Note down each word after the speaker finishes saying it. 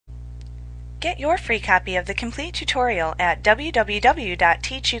Get your free copy of the complete tutorial at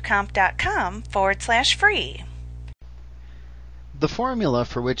www.teachucomp.com/free. The formula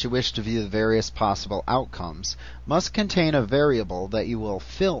for which you wish to view the various possible outcomes must contain a variable that you will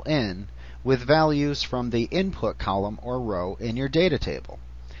fill in with values from the input column or row in your data table.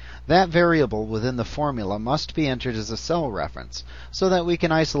 That variable within the formula must be entered as a cell reference so that we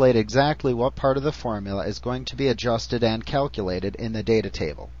can isolate exactly what part of the formula is going to be adjusted and calculated in the data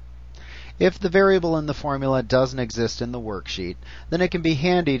table. If the variable in the formula doesn't exist in the worksheet, then it can be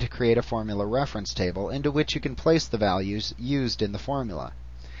handy to create a formula reference table into which you can place the values used in the formula.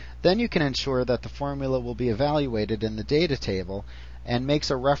 Then you can ensure that the formula will be evaluated in the data table and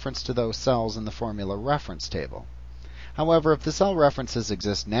makes a reference to those cells in the formula reference table. However, if the cell references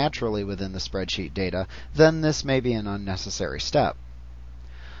exist naturally within the spreadsheet data, then this may be an unnecessary step.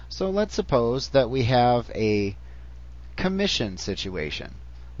 So let's suppose that we have a commission situation.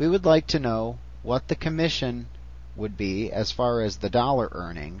 We would like to know what the commission would be as far as the dollar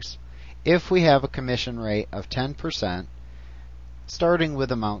earnings if we have a commission rate of 10% starting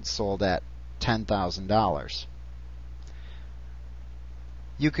with amounts sold at $10,000.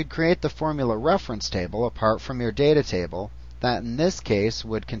 You could create the formula reference table apart from your data table that in this case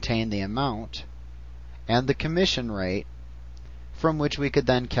would contain the amount and the commission rate, from which we could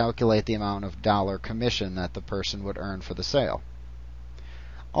then calculate the amount of dollar commission that the person would earn for the sale.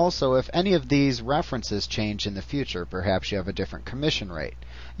 Also, if any of these references change in the future, perhaps you have a different commission rate,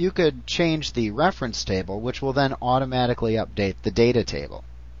 you could change the reference table, which will then automatically update the data table.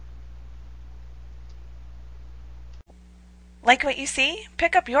 Like what you see?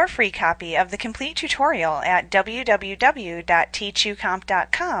 Pick up your free copy of the complete tutorial at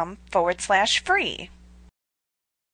www.teachucomp.com/free.